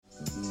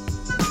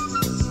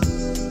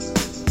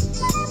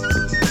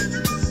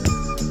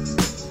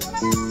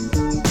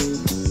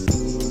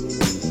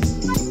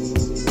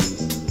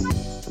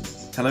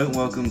Hello and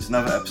welcome to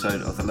another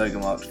episode of the Logo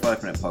Marked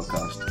 5 Minute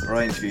Podcast, where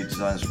I interview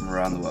designers from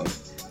around the world.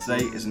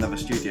 Today is another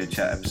studio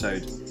chat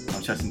episode.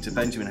 I'm chatting to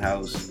Benjamin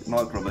Howes,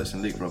 Mark Roberts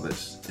and Luke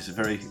Roberts. It's a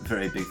very,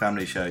 very big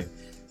family show.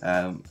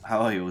 How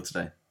are you all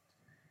today?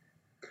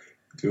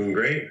 Doing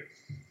great.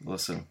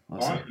 Awesome,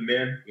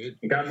 man. Good.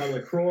 I got my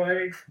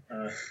LaCroix,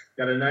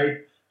 got a nice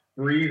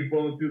breeze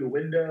blowing through the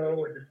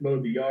window. I just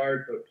mowed the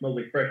yard, so it smells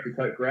like freshly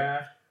cut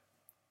grass.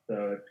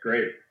 So it's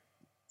great.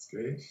 It's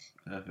great.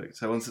 Perfect.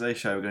 So on today's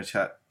show, we're going to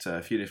chat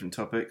a few different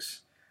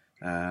topics,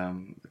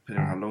 depending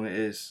on how long it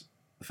is.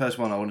 The first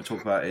one I want to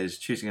talk about is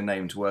choosing a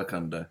name to work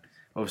under.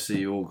 Obviously,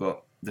 you all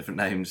got different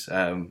names.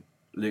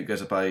 Luke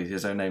goes by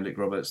his own name, Luke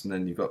Roberts, and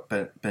then you've got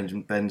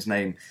Ben's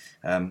name,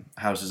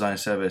 Howes Design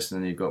Service,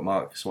 and then you've got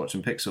Mark, Swatch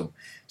and Pixel.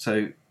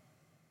 So,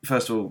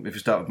 first of all, if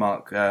you start with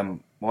Mark,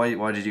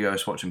 why did you go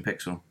Swatch and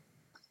Pixel?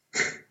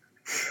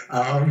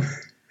 Well,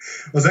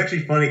 it's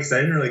actually funny because I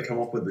didn't really come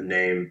up with the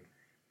name.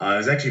 It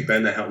was actually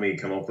Ben that helped me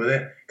come up with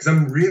it because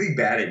I'm really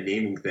bad at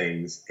naming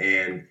things,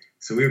 and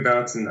so we were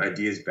bouncing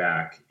ideas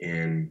back.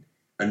 And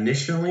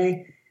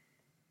initially,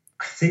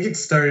 I think it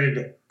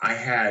started. I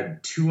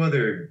had two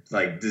other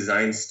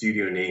design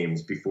studio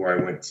names before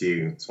I went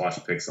to Swatch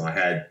Pixel. I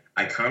had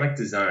Iconic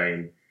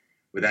Design,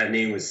 where that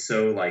name was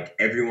so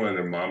everyone and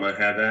their mama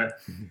had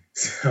that.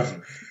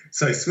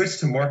 So I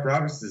switched to Mark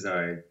Roberts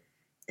Design,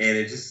 and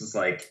it just was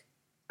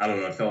I don't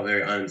know, it felt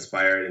very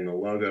uninspired, and the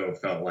logo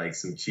felt like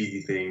some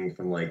cheesy thing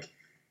from the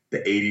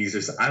 80s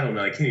or something. I don't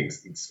know, I can't even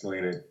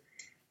explain it.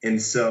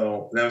 And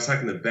so then I was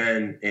talking to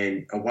Ben,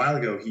 and a while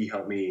ago he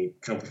helped me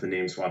come up with the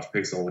name Swatch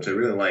Pixel, which I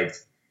really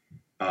liked.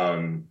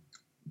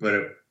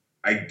 But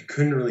I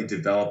couldn't really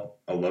develop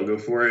a logo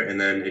for it, and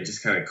then it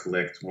just kind of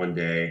clicked one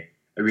day.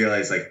 I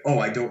realized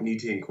I don't need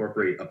to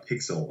incorporate a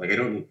pixel. I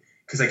don't need,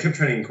 because I kept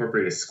trying to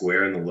incorporate a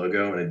square in the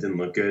logo, and it didn't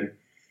look good.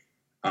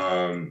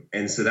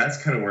 And so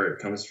that's kind of where it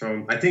comes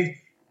from. I think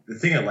the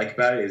thing I like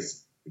about it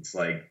is it's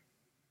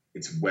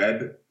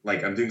web.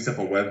 I'm doing stuff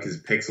on web because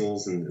it's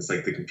pixels, and it's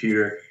the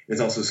computer.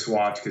 It's also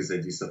Swatch because I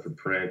do stuff for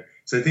print.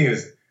 So I think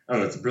I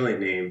don't know, it's a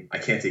brilliant name. I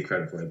can't take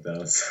credit for it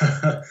though.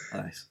 So.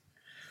 Nice.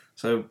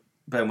 So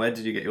Ben, where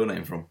did you get your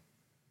name from?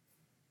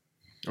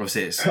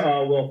 Obviously, it's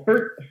well,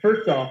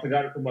 first off, I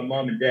got it from my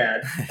mom and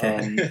dad.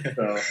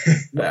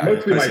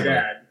 Mostly my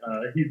dad.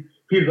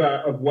 He's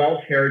of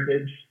Welsh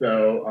heritage,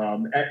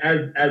 so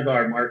as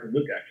are Mark and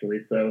Luke actually.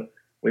 So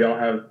we all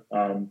have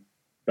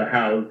the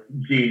Howes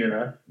gene in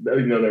us,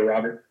 even though they're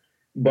Roberts.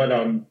 But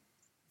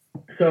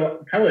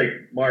so kind of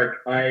like Mark,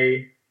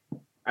 I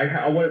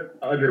went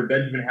under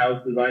Benjamin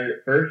Howes Design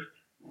at first,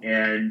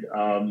 and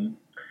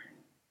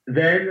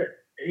then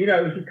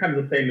it was just kind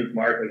of the same as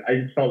Mark. I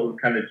just felt it was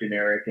kind of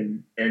generic,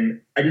 and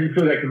I didn't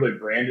feel like I could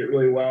brand it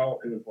really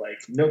well. It was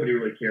nobody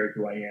really cares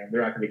who I am.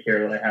 They're not going to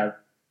care that I have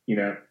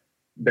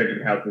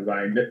Benjamin Howes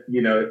Design.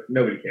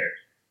 Nobody cares.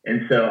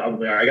 And so I was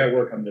like, all right, I got to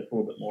work on this a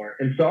little bit more.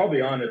 And so I'll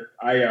be honest,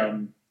 I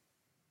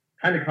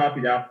kind of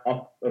copied off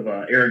of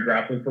Aaron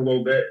Grappling for a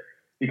little bit,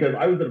 because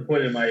I was at a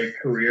point in my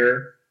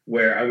career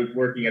where I was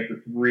working at this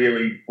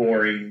really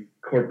boring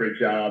corporate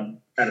job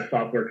at a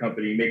software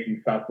company,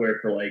 making software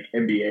for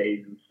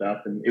MBAs and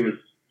stuff, and it was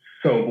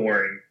so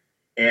boring.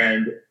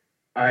 And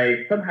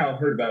I somehow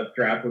heard about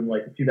Grappling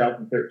in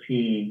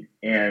 2013,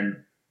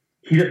 and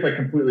he just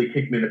completely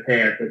kicked me in the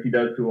pants, as he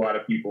does to a lot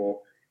of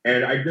people.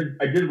 And I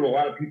did what a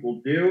lot of people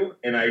do,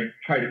 and I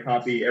tried to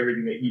copy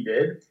everything that he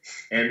did.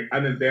 And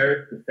I'm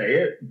embarrassed to say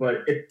it,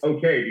 but it's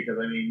okay, because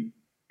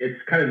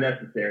it's kind of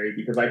necessary,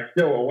 because a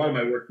lot of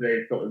my work today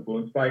is still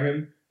influenced by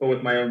him, but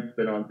with my own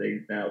spin on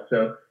things now.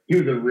 So he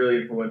was a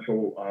really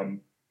influential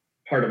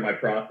part of my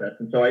process.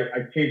 And so I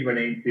changed my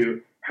name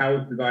to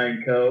Howes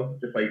Design Co.,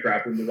 just like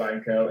Grappling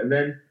Design Co. And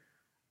then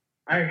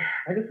I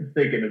just was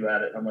thinking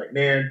about it. I'm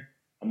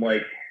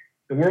like,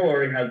 the world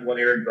already has one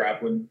Aaron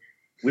Grappling.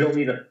 We don't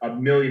need a 1.5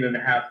 million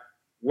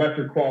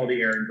lesser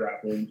quality Aaron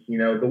Grapplings.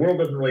 The world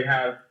doesn't really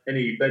have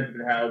any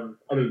Benjamin Howes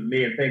other than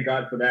me, and thank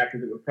God for that,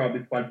 because it would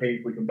probably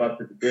spontaneously combust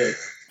if it did.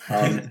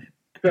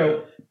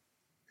 So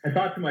I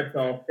thought to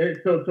myself,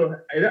 so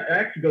it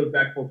actually goes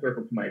back full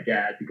circle to my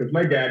dad, because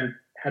my dad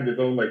had his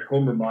own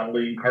home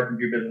remodeling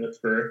carpentry business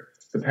for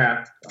the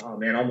past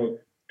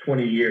almost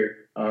 20 years,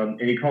 and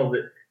he calls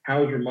it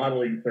Howes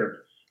Remodeling Service.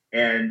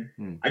 And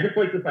I just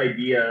like this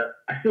idea.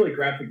 I feel like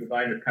graphic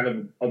design is kind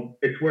of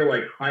it's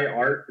where high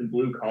art and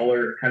blue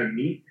collar kind of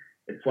meet.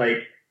 It's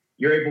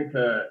you're able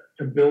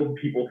to build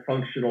people's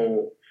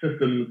functional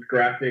systems,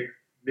 graphics,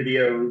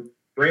 videos,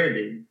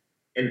 branding,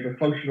 and it's a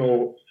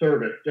functional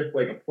service, just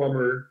like a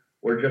plumber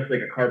or just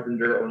like a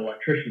carpenter or an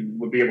electrician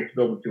would be able to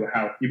build into a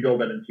house. You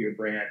build that into your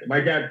brand. And my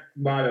dad's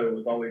motto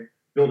was always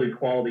building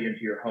quality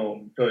into your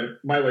home. So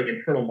my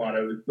internal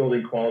motto is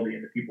building quality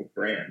into people's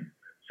brands.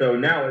 So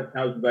now it's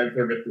Howes Design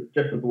Service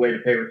just as a way to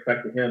pay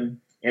respect to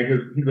him. And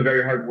he's a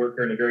very hard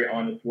worker and a very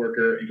honest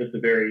worker, and just a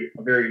very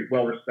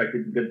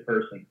well-respected and good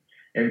person.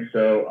 And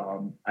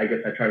so I guess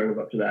I try to live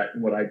up to that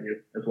in what I do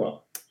as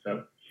well.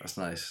 So that's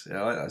nice.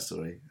 Yeah, I like that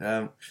story.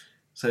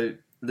 So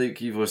Luke,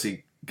 you've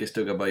obviously you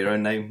still go by your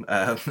own name?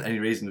 Any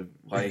reason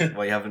why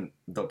you haven't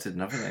adopted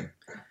another name?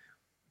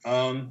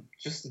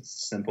 Just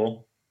it's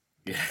simple.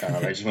 Yeah.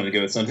 I just want to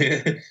go with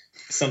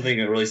something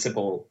really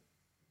simple.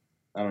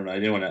 I don't know. I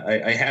didn't want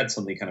to. I had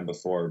something kind of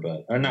before,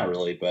 but or not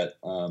really. But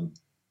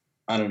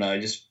I don't know.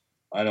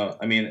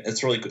 I mean,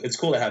 it's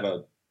cool to have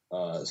a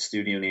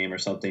studio name or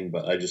something,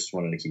 but I just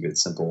wanted to keep it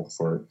simple.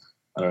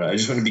 I don't know. I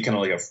just want to be kind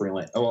of like a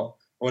freelance. Oh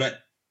well, I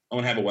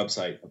want to have a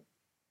website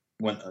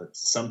at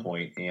some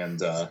point, and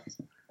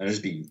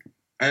just be.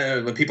 I don't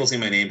know, when people see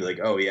my name, be like,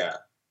 oh yeah,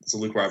 it's a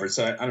Luke Roberts.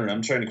 So I don't know.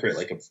 I'm trying to create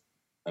like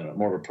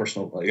more of a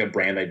personal, like a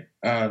brand.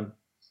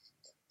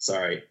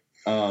 Sorry.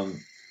 I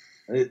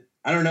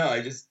don't know.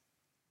 I just.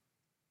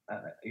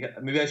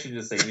 Maybe I should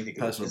just say anything.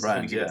 Personal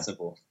brand, yeah.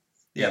 Simple.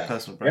 Yeah,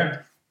 personal brand.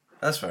 Yeah.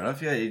 That's fair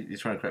enough. Yeah, you're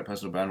trying to create a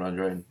personal brand around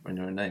your own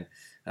name.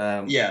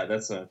 Yeah,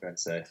 that's what I'm trying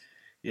to say.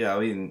 Yeah, I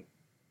mean,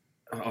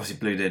 obviously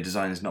Blue Deer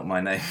Design is not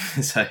my name,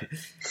 so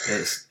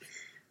it's.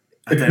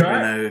 I don't really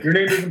know. Your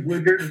name isn't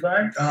Blue Deer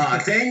Design?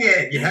 Ah, dang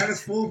it! You had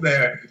us fooled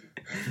there.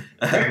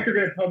 Next, you're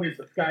going to tell me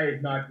the sky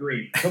is not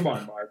green. Come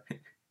on, Mark.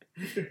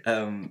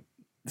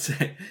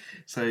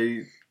 So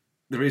the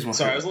reason why.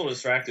 Sorry, I was a little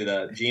distracted.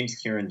 James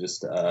Kieran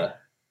just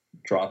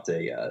dropped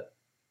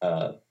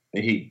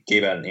he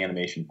gave out an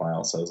animation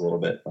file, so I was a little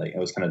bit I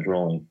was kind of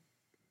drooling.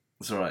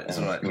 It's all right. It's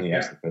all right. When you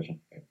asked the question.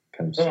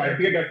 I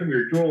think I got some of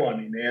your drool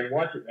on me, man.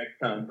 Watch it next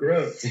time.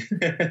 Gross.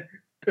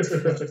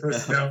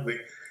 Personality.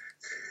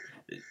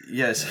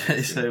 Yes.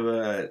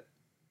 So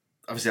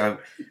obviously,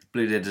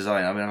 Blue Deer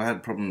Design. I mean, I've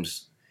had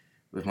problems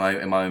in my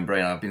own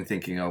brain. I've been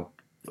thinking, or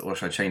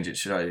should I change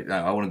it?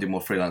 I want to do more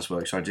freelance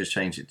work. Should I just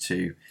change it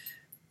to,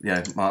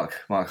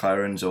 Mark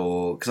Hirons,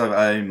 or because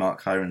I own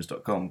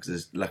markhirons.com, because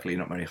there's luckily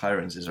not many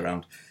Hironses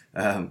around.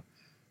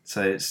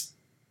 So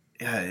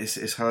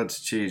it's hard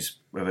to choose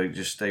whether to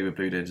just stay with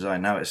Blue Deer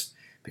Design. Now it's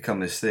become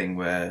this thing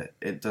where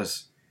it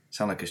does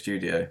sound like a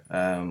studio,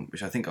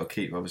 which I think I'll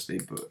keep, obviously,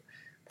 but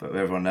with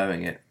everyone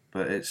knowing it.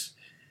 But it's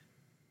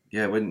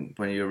when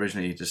you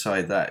originally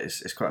decide that,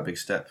 it's quite a big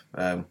step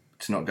to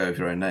not go with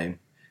your own name,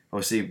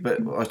 obviously. But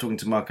I was talking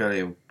to Mark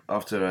earlier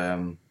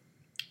after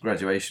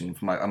graduation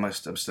from I'm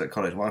still at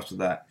college. Well, after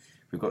that,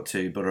 we've got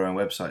to build our own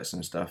websites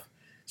and stuff.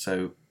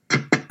 So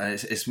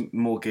it's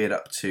more geared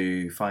up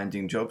to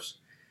finding jobs,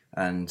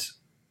 and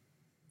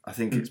I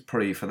think it's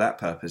probably for that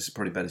purpose. It's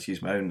probably better to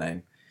use my own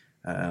name,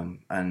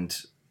 and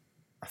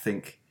I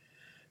think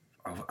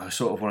I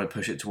sort of want to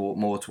push it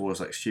more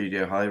towards like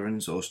Studio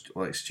Hirons or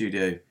like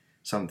Studio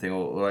something,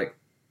 or like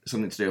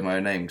something to do with my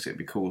own name, because it'd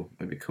be cool.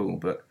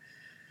 But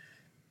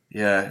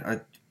yeah,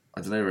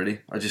 I don't know really.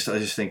 I just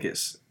think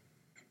it's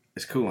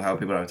cool how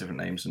people have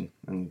different names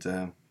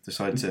and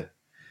decide to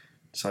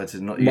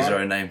not use their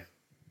own name.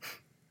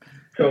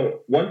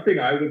 So one thing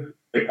I would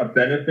a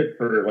benefit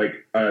for like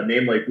a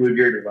name like Blue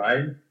Deer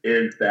Design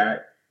is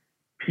that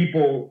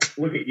people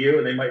look at you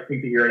and they might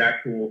think that you're an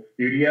actual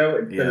studio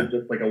instead of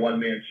just like a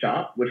one-man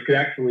shop, which could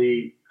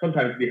actually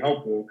sometimes be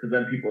helpful, because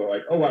then people are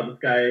like, oh wow, this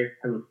guy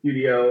has a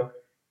studio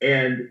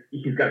and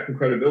he's got some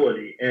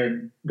credibility.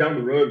 And down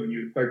the road, when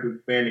you start to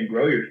expand and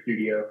grow your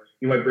studio,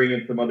 you might bring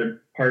in some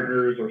other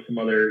partners or some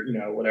other,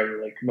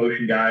 whatever, like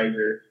promotion guys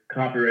or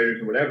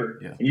copywriters or whatever,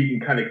 and you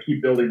can kind of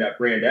keep building that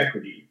brand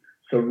equity.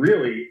 So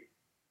really,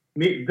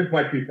 this is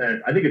my 2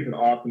 cents. I think it's an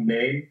awesome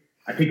name.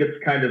 I think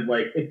it's kind of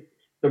like,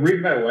 the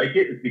reason I like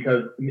it is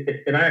because,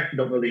 and I actually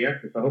don't know the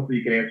answer, so hopefully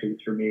you can answer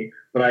this for me,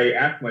 but I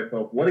asked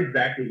myself, what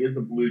exactly is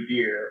a blue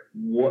deer?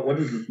 What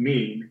does this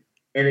mean?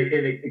 And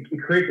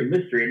it creates a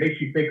mystery. It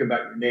makes you think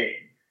about your name.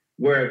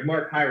 Whereas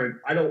Mark Hirons,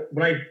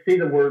 when I say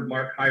the word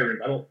Mark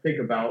Hirons, I don't think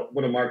about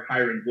what a Mark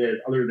Hirons is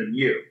other than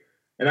you.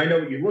 And I know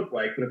what you look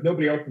like, but if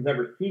nobody else has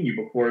ever seen you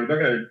before, they're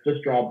going to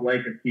just draw a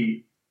blank and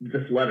see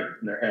just letters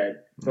in their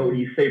head. But when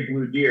you say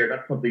Blue Deer,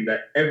 that's something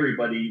that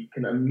everybody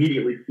can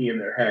immediately see in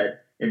their head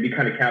and be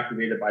kind of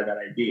captivated by that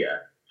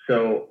idea.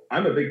 So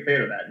I'm a big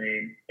fan of that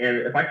name. And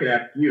if I could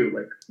ask you,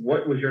 like,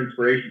 what was your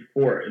inspiration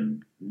for it,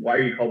 and why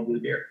are you called Blue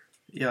Deer?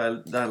 Yeah,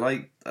 I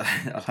like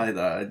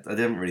that. I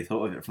didn't really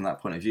thought of it from that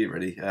point of view,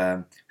 really,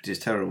 which is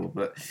terrible.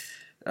 But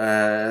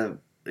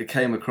it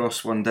came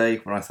across one day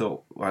when I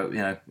thought, well,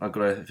 I've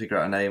got to figure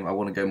out a name. I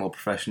want to go more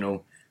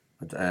professional.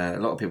 A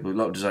lot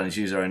of designers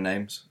use their own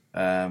names.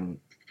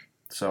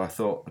 So I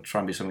thought I'd try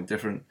and be something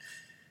different.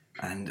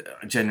 And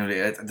generally,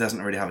 it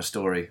doesn't really have a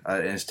story.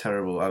 It's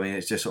terrible. I mean,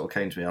 it just sort of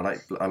came to me.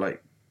 I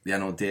like the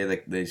animal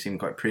deer. They seem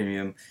quite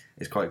premium.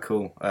 It's quite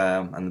cool.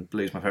 And the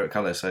blue's my favourite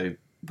colour. So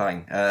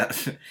bang. I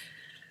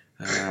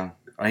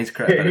need to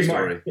create a better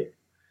story. Mark,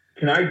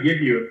 can I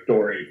give you a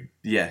story?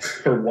 Yes.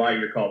 For why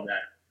you're called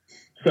that.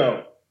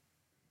 So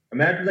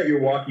imagine that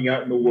you're walking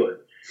out in the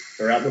woods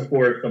or out in the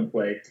forest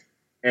someplace,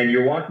 and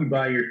you're walking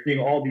by and you're seeing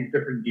all these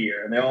different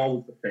deer, and they all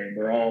look the same.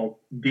 They're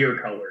all deer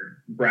colored,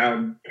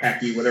 brown,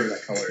 khaki, whatever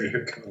that color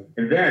is.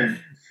 And then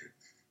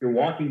you're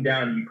walking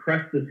down and you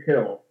crest this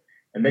hill,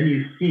 and then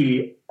you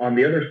see on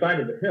the other side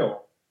of the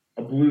hill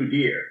a blue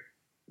deer.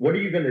 what are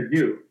you going to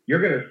do?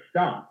 You're going to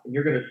stop and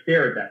you're going to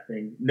stare at that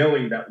thing,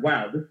 knowing that,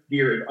 wow, this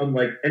deer is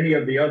unlike any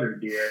of the other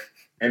deer.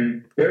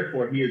 And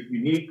therefore, he is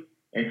unique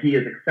and he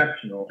is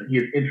exceptional and he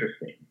is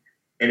interesting.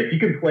 And if you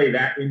can play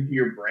that into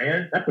your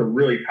brand, that's a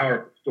really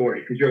powerful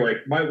story because you're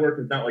like, my work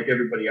is not like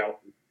everybody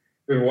else's.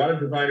 There's a lot of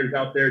designers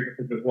out there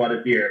just as there's a lot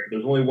of deer.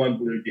 There's only one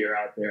blue deer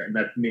out there, and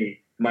that's me.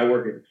 My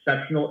work is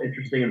exceptional,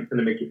 interesting, and it's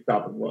going to make you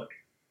stop and look.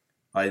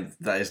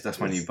 That's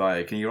my new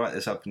bio. Can you write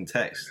this up in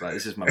text? Like,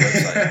 this is my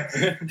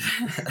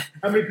website.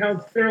 How many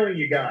pounds sterling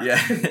you got?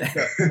 Yeah.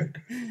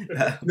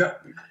 No,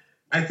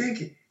 I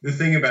think the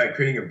thing about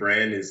creating a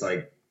brand is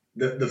like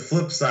the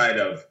flip side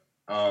of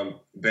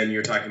Ben,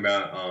 you're talking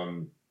about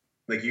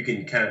like you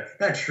can kind of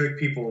not trick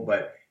people,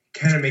 but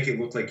kind of make it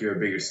look like you're a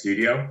bigger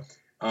studio.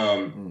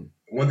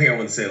 One thing I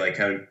want to say, like,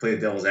 kind of play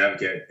the devil's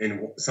advocate,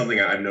 and something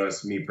I've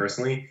noticed me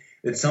personally,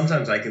 that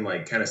sometimes I can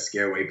like kind of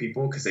scare away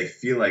people because they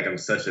feel like I'm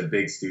such a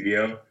big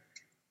studio,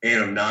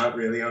 and I'm not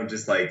really. I'm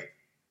just like,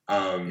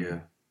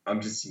 I'm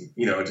just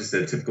just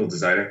a typical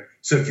designer.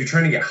 So if you're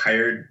trying to get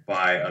hired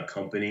by a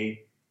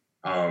company,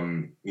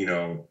 by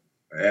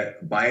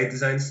a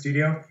design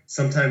studio,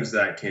 sometimes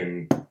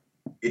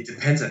it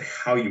depends on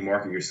how you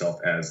market yourself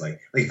as like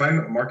if I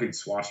market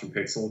Swatch and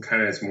Pixel,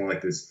 kind of it's more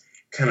like this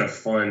kind of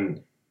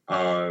fun,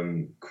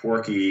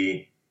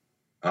 quirky,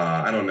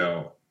 I don't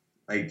know,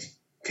 like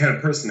kind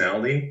of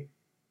personality,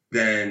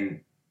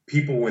 then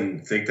people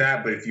wouldn't think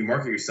that. But if you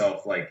market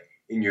yourself like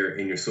in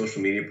your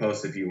social media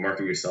posts, if you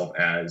market yourself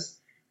as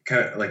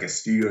kind of like a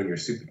studio and you're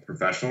super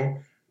professional,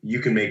 you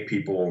can make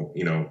people,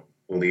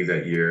 believe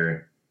that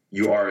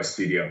you are a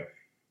studio.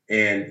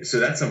 And so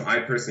that's something I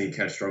personally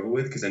kind of struggle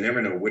with because I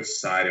never know which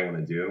side I want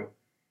to do.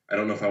 I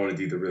don't know if I want to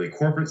do the really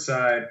corporate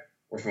side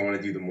or if I want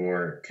to do the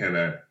more kind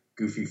of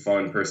goofy,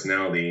 fun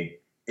personality.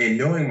 And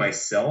knowing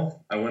myself,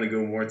 I want to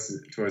go more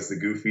towards the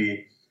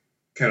goofy,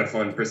 kind of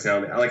fun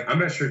personality. I'm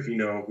not sure if you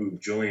know who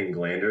Julian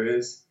Glander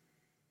is,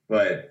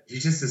 but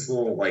he's just this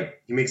little,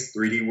 he makes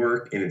 3D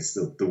work and it's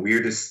the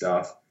weirdest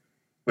stuff.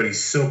 But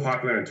he's so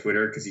popular on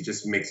Twitter because he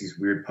just makes these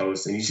weird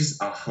posts and he's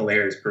just a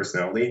hilarious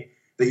personality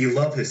that you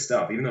love his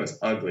stuff, even though it's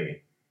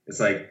ugly. It's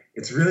like,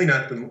 it's really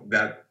not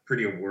that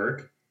pretty of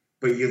work,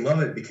 but you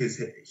love it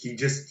because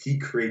he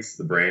creates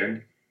the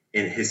brand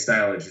and his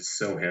style is just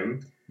so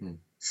him.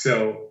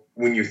 So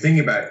when you're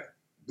thinking about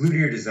Blue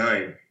Deer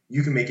design,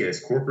 you can make it as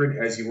corporate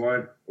as you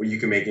want, or you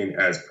can make it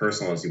as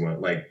personal as you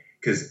want.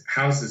 Because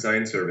House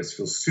Design Service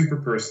feels super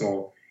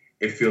personal.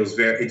 It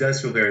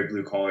does feel very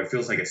blue collar. It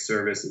feels like a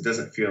service. It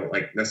doesn't feel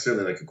like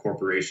necessarily like a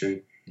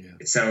corporation. Yeah.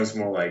 It sounds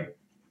more like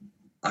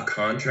a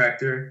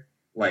contractor,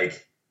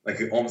 like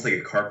almost like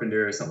a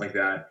carpenter or something like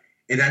that.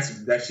 And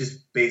that's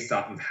just based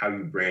off of how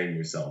you brand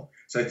yourself.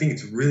 So I think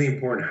it's really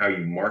important how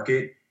you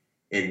market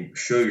and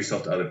show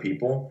yourself to other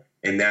people.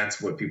 And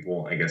that's what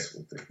people, I guess,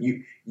 will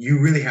think. You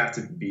really have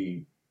to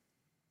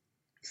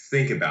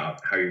think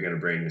about how you're going to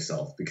brand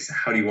yourself, because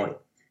how do you want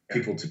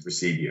people to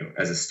perceive you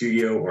as a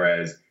studio or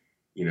as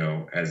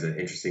an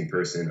interesting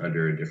person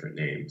under a different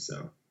name?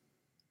 So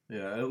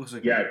yeah, it looks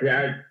like to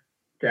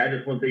add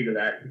just one thing to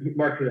that,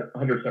 Mark's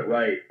 100%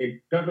 right.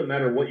 It doesn't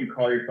matter what you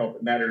call yourself;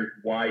 it matters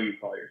why you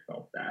call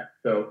yourself that.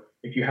 So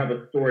if you have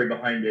a story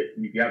behind it,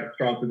 and if you have a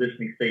strong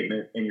positioning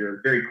statement, and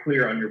you're very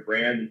clear on your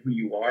brand and who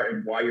you are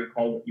and why you're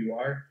called what you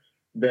are,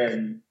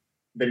 then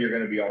you're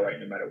going to be all right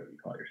no matter what you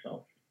call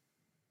yourself.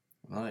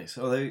 Nice.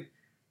 Although,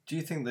 do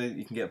you think that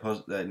you can get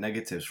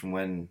negatives from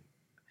when?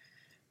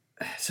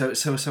 So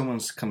someone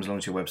comes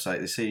along to your website,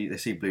 they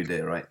see Blue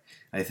Deer, right?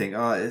 And they think,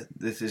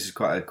 this is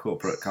quite a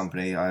corporate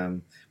company.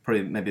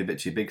 Probably maybe a bit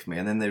too big for me.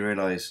 And then they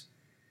realise,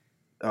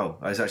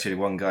 there's actually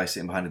one guy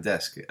sitting behind a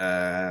desk.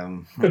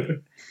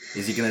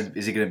 Is he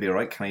gonna be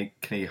alright? Can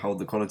he hold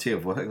the quality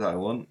of work that I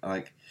want?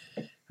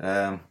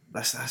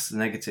 That's the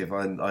negative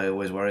I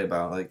always worry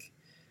about.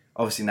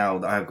 Obviously now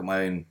that I've got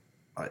my own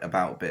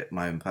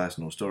my own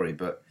personal story,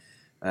 but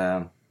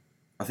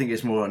I think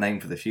it's more a name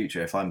for the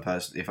future. If I'm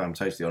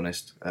totally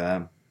honest,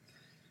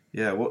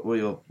 what were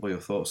your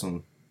thoughts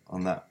on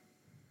that?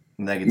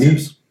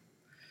 Negatives.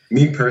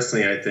 Me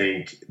personally, I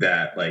think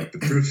that the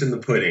proof's in the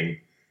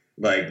pudding.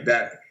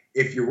 That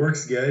if your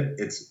work's good,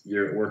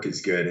 your work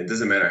is good. It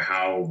doesn't matter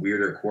how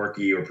weird or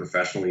quirky or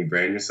professional you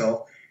brand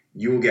yourself,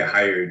 you will get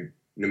hired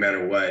no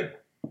matter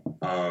what.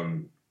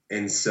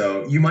 And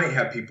so you might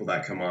have people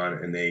that come on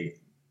and they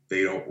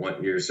don't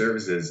want your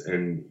services,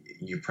 and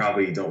you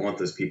probably don't want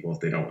those people if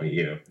they don't want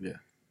you. Yeah.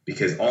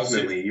 Because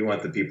ultimately you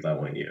want the people that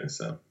want you.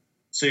 So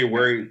you're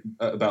worried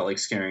about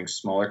scaring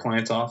smaller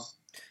clients off?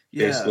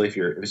 Yeah. Basically, if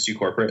it's too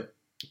corporate?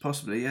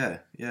 Possibly, yeah.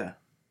 Yeah.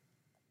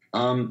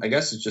 I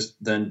guess it's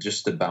just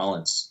the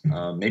balance.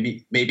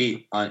 Maybe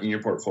in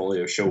your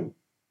portfolio show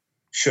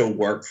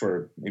work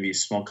for maybe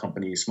small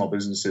companies, small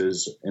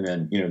businesses, and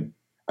then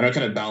I don't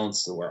kind of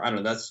balance the work. I don't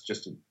know. That's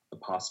just a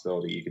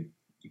possibility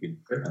you could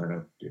I don't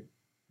know do.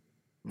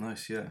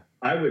 Nice, yeah.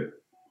 I would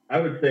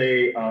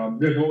say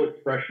there's an old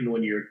expression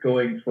when you're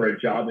going for a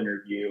job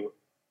interview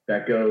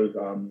that goes,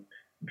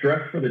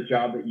 dress for the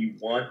job that you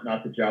want,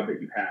 not the job that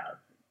you have.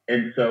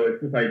 And so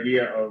it's this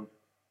idea of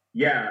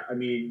yeah, I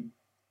mean,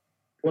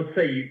 let's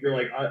say you're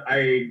like,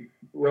 I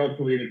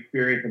relatively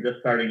inexperienced and just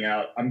starting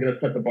out. I'm going to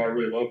set the bar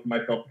really low for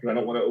myself because I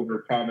don't want to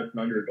overpromise and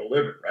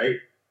underdeliver, right?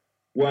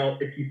 Well,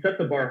 if you set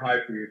the bar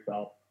high for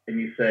yourself and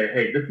you say,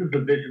 hey, this is the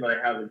vision that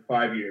I have in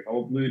 5 years. I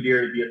want Blue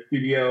Deer to be a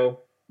studio,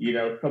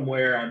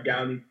 somewhere on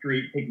Downing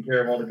Street, taking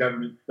care of all the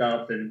government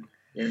stuff and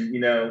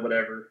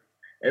whatever,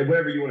 and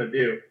whatever you want to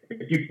do.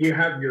 If you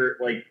have your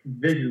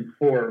vision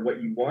for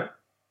what you want,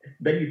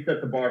 then you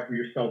set the bar for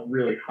yourself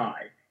really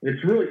high. And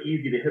it's really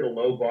easy to hit a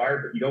low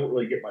bar, but you don't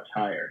really get much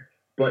higher.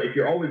 But if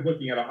you're always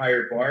looking at a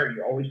higher bar and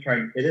you're always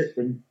trying to hit it,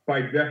 then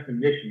by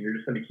definition, you're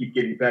just going to keep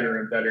getting better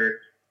and better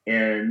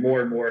and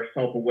more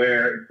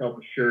self-aware and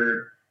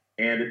self-assured,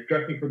 and it's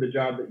dressing for the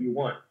job that you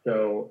want.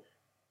 So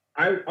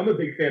I'm a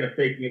big fan of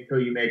faking it till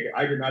you make it.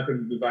 I did not go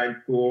to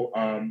design school.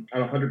 I'm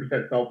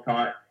 100%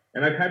 self-taught,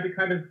 and I've had to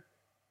kind of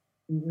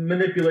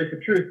manipulate the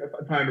truth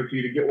a time or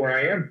two to get where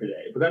I am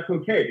today. But that's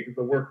okay because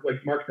the work,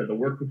 like Mark said, the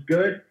work was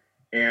good,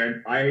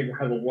 and I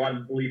have a lot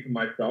of belief in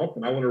myself,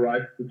 and I want to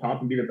rise to the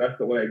top and be the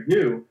best at what I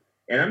do.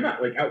 And I'm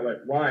not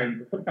outright lying,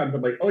 but sometimes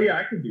I'm like, oh yeah,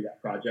 I can do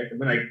that project, and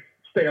then I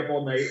stay up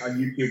all night on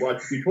YouTube,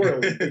 watch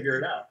tutorials, and figure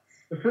it out.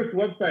 The first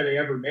website I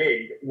ever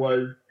made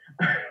was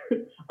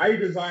I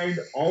designed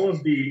all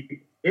of the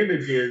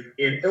images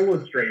in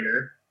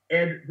Illustrator,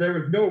 and there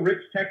was no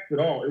rich text at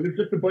all. It was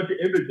just a bunch of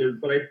images,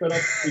 but I set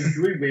up in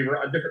Dreamweaver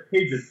on different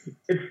pages.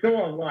 It's still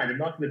online. I'm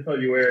not going to tell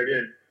you where it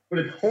is, but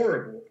it's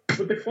horrible.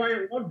 But the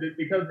client loved it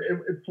because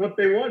it's what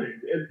they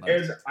wanted. And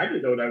I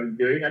didn't know what I was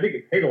doing. I didn't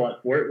get paid a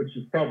lot for it, which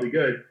is probably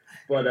good,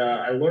 but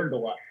I learned a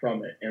lot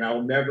from it, and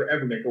I'll never,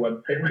 ever make a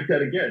website like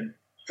that again.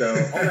 So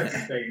all that to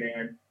say,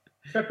 man,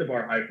 set the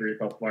bar high for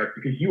yourself, Mark,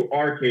 because you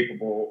are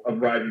capable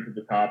of rising to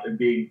the top and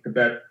being the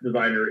best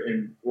designer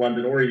in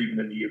London or even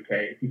in the UK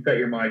if you set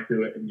your mind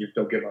to it and you just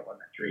don't give up on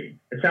that dream.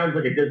 It sounds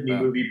like a Disney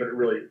movie, but it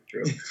really is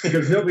true.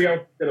 Because nobody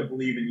else is going to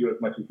believe in you as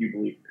much as you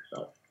believe in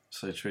yourself.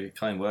 So true.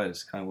 Kind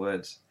words.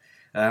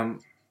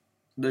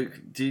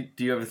 Luke, do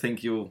you ever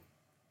think you'll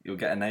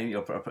get a name?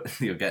 You'll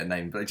get a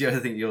name, but do you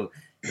ever think you'll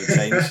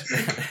change?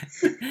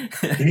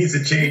 He needs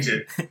to change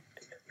it.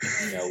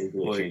 Yeah,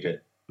 we'll change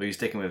it. Were you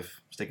sticking with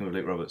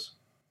Luke Roberts?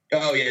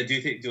 Oh yeah. Do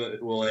you think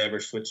will I ever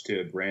switch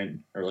to a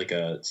brand or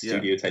a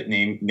studio type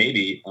name?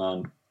 Maybe.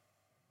 I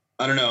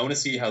don't know. I want to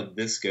see how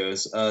this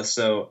goes.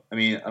 So I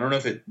mean, I don't know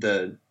if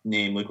the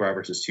name Luke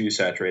Roberts is too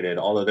saturated.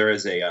 Although there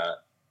is if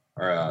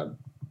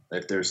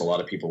there's a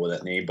lot of people with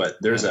that name, but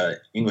there's a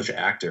English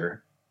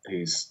actor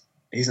he's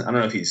I don't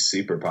know if he's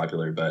super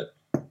popular, but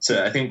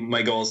so I think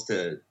my goal is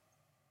to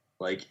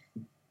once I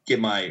get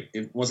my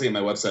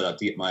website up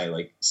to get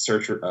my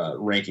search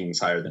rankings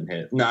higher than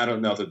hit. No, I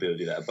don't know if I'll be able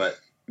to do that, but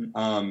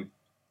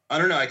I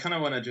don't know. I kind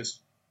of want to just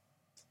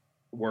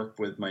work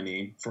with my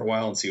name for a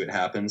while and see what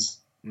happens.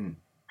 And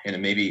it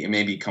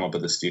maybe come up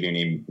with a studio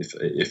name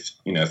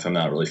if I'm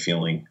not really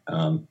feeling.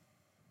 I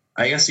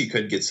guess you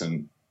could get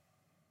some.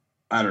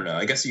 I don't know.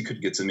 I guess you could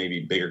get some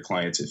maybe bigger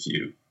clients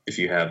if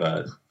you have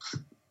a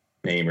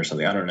name or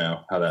something. I don't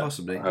know how that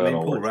possibly. How that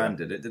Paul Rand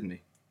did it, didn't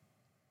he?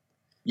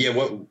 Yeah.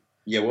 What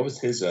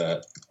was his?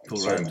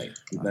 Paul Rand.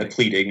 I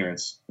plead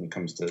ignorance when it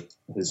comes to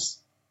his.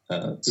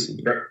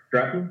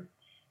 Drafting?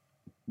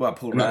 Well,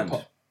 Paul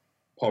Rand.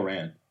 Paul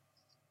Rand.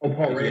 Oh,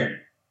 Paul Rand.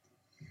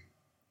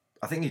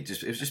 I think it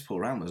was just Paul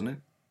Rand, wasn't it?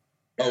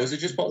 Oh, was it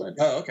just Paul Rand?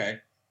 Oh, okay.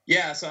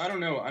 Yeah. So I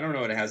don't know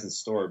what it has in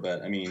store,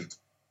 but I mean,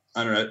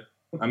 I don't know.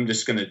 I'm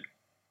just gonna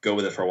go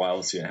with it for a while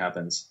and see what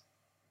happens.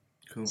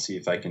 Cool. See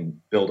if I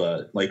can build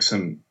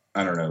some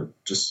I don't know,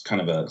 just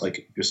kind of a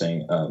you're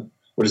saying.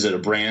 What is it? A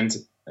brand?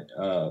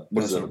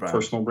 What is it? A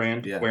personal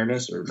brand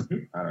awareness, or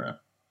I don't know.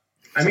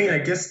 I mean, I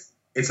guess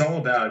it's all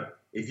about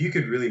if you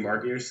could really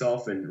market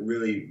yourself and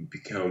really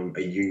become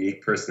a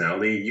unique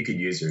personality, you could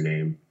use your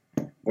name.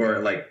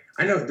 Or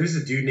I know there's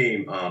a dude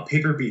named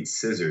Paper Beats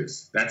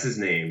Scissors. That's his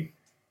name,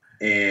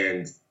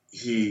 and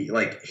he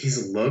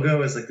his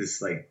logo is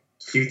this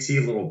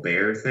cutesy little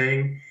bear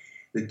thing.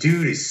 The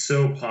dude is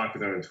so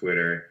popular on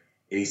Twitter,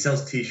 and he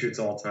sells T-shirts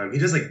all the time. He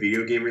does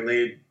video game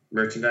related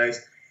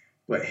merchandise,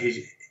 but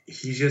he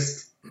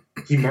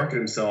marketed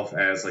himself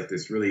as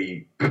this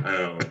really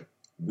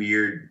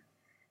weird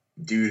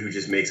dude who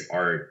just makes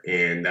art,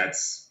 and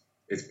it's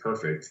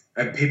perfect.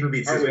 Paper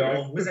Beats.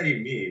 What does that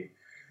even mean?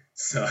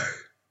 So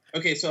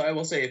okay, so I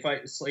will say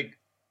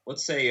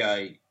let's say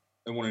I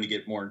wanted to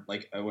get more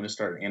I want to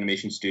start an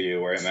animation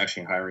studio where I'm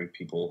actually hiring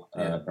people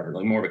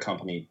or more of a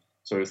company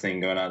sort of thing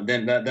going on.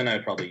 Then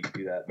I'd probably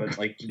do that. But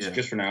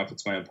just for now, if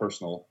it's my own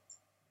personal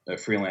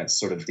freelance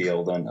sort of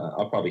deal, then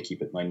I'll probably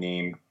keep it my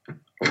name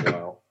for a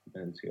while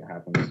and see what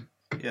happens.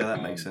 Yeah,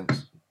 that makes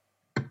sense.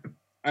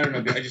 I don't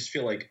know. I just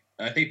feel like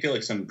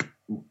some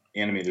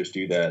animators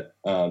do that.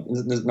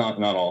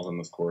 Not all of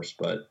them, of course,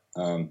 but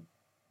I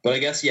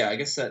guess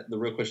that the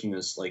real question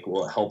is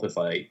will it help if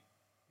I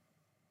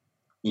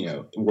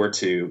were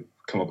to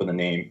come up with a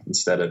name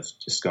instead of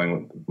just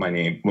going with my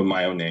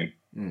own name.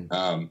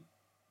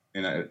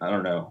 And I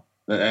don't know.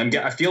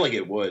 I feel like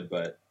it would,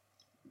 but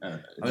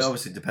it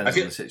obviously depends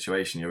on the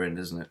situation you're in,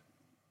 doesn't it?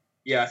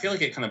 Yeah, I feel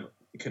like it kind of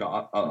could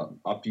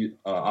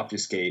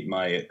obfuscate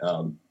my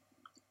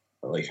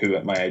like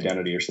who my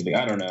identity or something.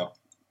 I don't know.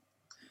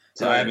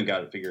 So I haven't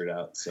got it figured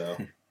out. So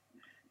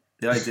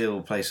the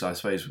ideal place, I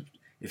suppose,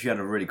 if you had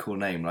a really cool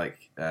name like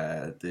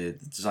the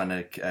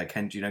designer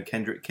Ken, do you know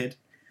Kendrick Kidd?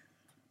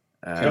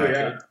 Oh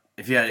yeah.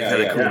 If you had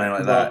a cool name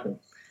like that, awesome.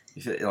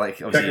 if it, like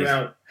Check obviously him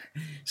out.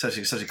 such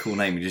a cool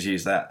name, you just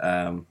use that.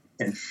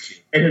 And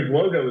his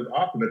logo is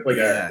awesome. It's like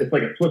it's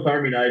like a Swiss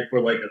Army knife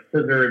where like a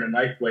scissor and a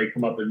knife blade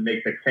come up and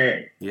make the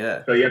K.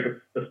 Yeah. So you have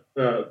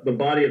the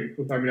body of the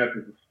Swiss Army knife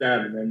is the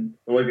stem, and then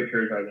the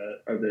ligatures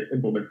are the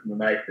implements in the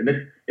knife, and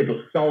it's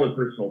a solid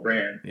personal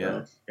brand.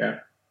 Yeah. So, yeah.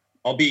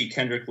 I'll be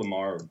Kendrick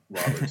Lamar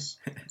Roberts.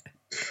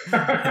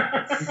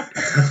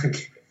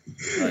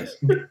 Nice.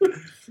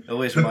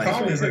 Always The reminds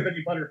problem me. is, Like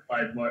many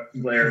butterflies,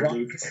 Blair.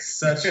 Luke. It's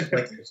such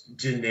like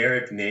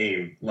generic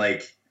name.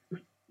 Like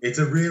it's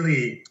a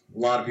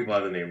lot of people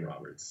have the name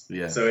Roberts.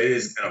 Yeah. So it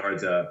is kind of hard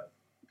to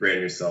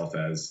brand yourself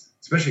as,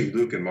 especially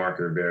Luke and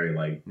Mark are very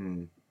like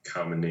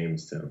common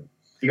names too.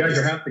 You guys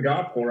are half the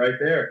gospel right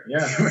there.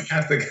 Yeah. We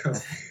have to go.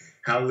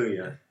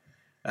 Hallelujah.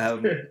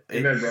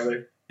 Amen,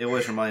 brother. It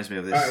always reminds me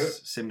of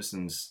this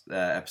Simpsons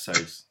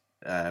episodes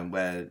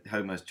where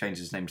Homer changes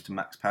his names to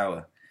Max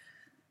Power,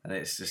 and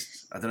it's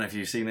just, I don't know if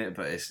you've seen it,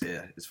 but it's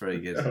very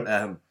good.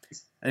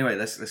 Anyway,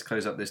 let's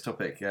close up this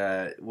topic.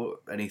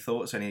 Any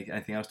thoughts?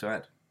 Anything else to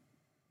add?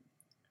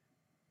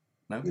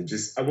 No. I will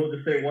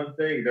just say one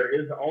thing. There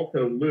is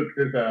also Luke.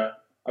 There's a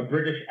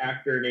British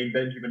actor named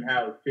Benjamin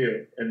Howes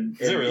too, and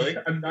Is it really?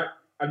 I'm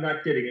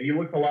not kidding. And he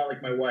looks a lot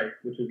like my wife,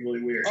 which is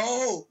really weird.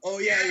 Oh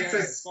yeah. I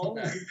saw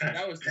that.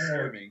 That was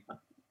disturbing.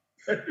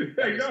 I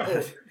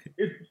know.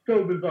 It's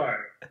so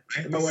bizarre. I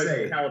have My to wife's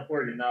say, in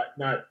California, not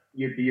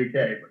the UK.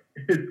 But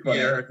it's funny.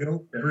 there are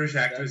no British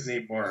actors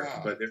named Mark, wow.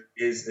 but there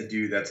is a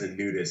dude that's a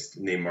nudist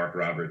named Mark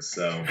Roberts.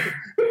 So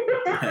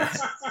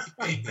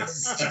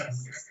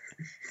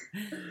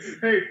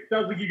Hey,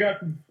 sounds like you got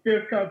some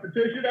stiff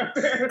competition out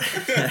there.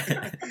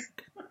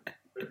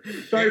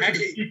 Sorry for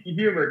the cheeky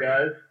humor,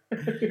 guys.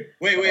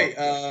 Wait.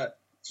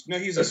 No,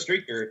 he's a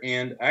streaker,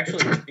 and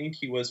actually, I think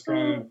he was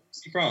from.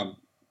 Where's he from?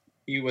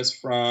 He was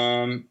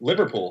from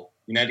Liverpool,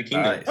 United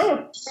Kingdom. Nice.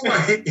 Oh,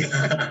 my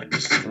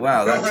gosh.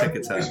 Wow, that took a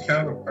British turn.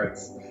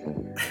 counterparts.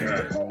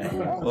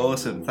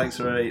 Awesome. Thanks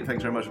very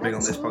much for being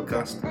on this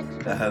podcast.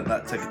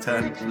 That took a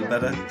turn for the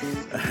better.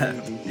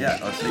 Yeah,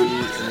 I'll see you in the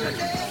next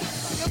one.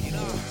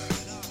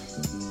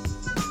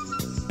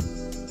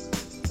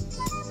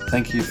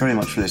 Thank you very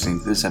much for listening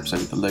to this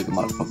episode of the Logan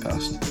Mark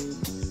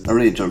Podcast. I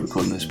really enjoyed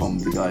recording this one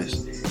with you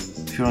guys.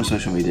 If you're on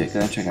social media, go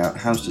and check out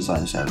House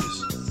Design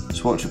Service,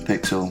 Swatch of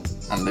Pixel,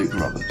 and Luke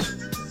Roberts.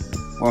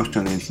 Whilst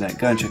you're on the internet,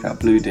 go and check out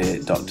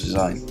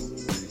bluedeer.design.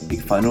 You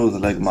can find all of the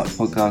Logan Mark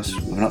podcasts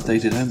with an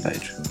updated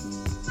homepage.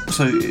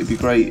 Also, it'd be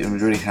great and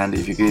really handy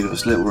if you could give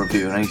us a little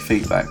review and any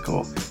feedback,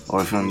 or if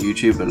you're on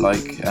YouTube,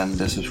 like and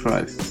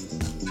subscribe.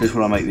 This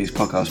will make these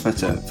podcasts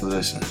better for the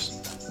listeners.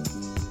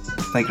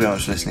 Thank you very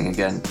much for listening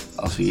again.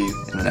 I'll see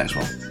you in the next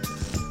one.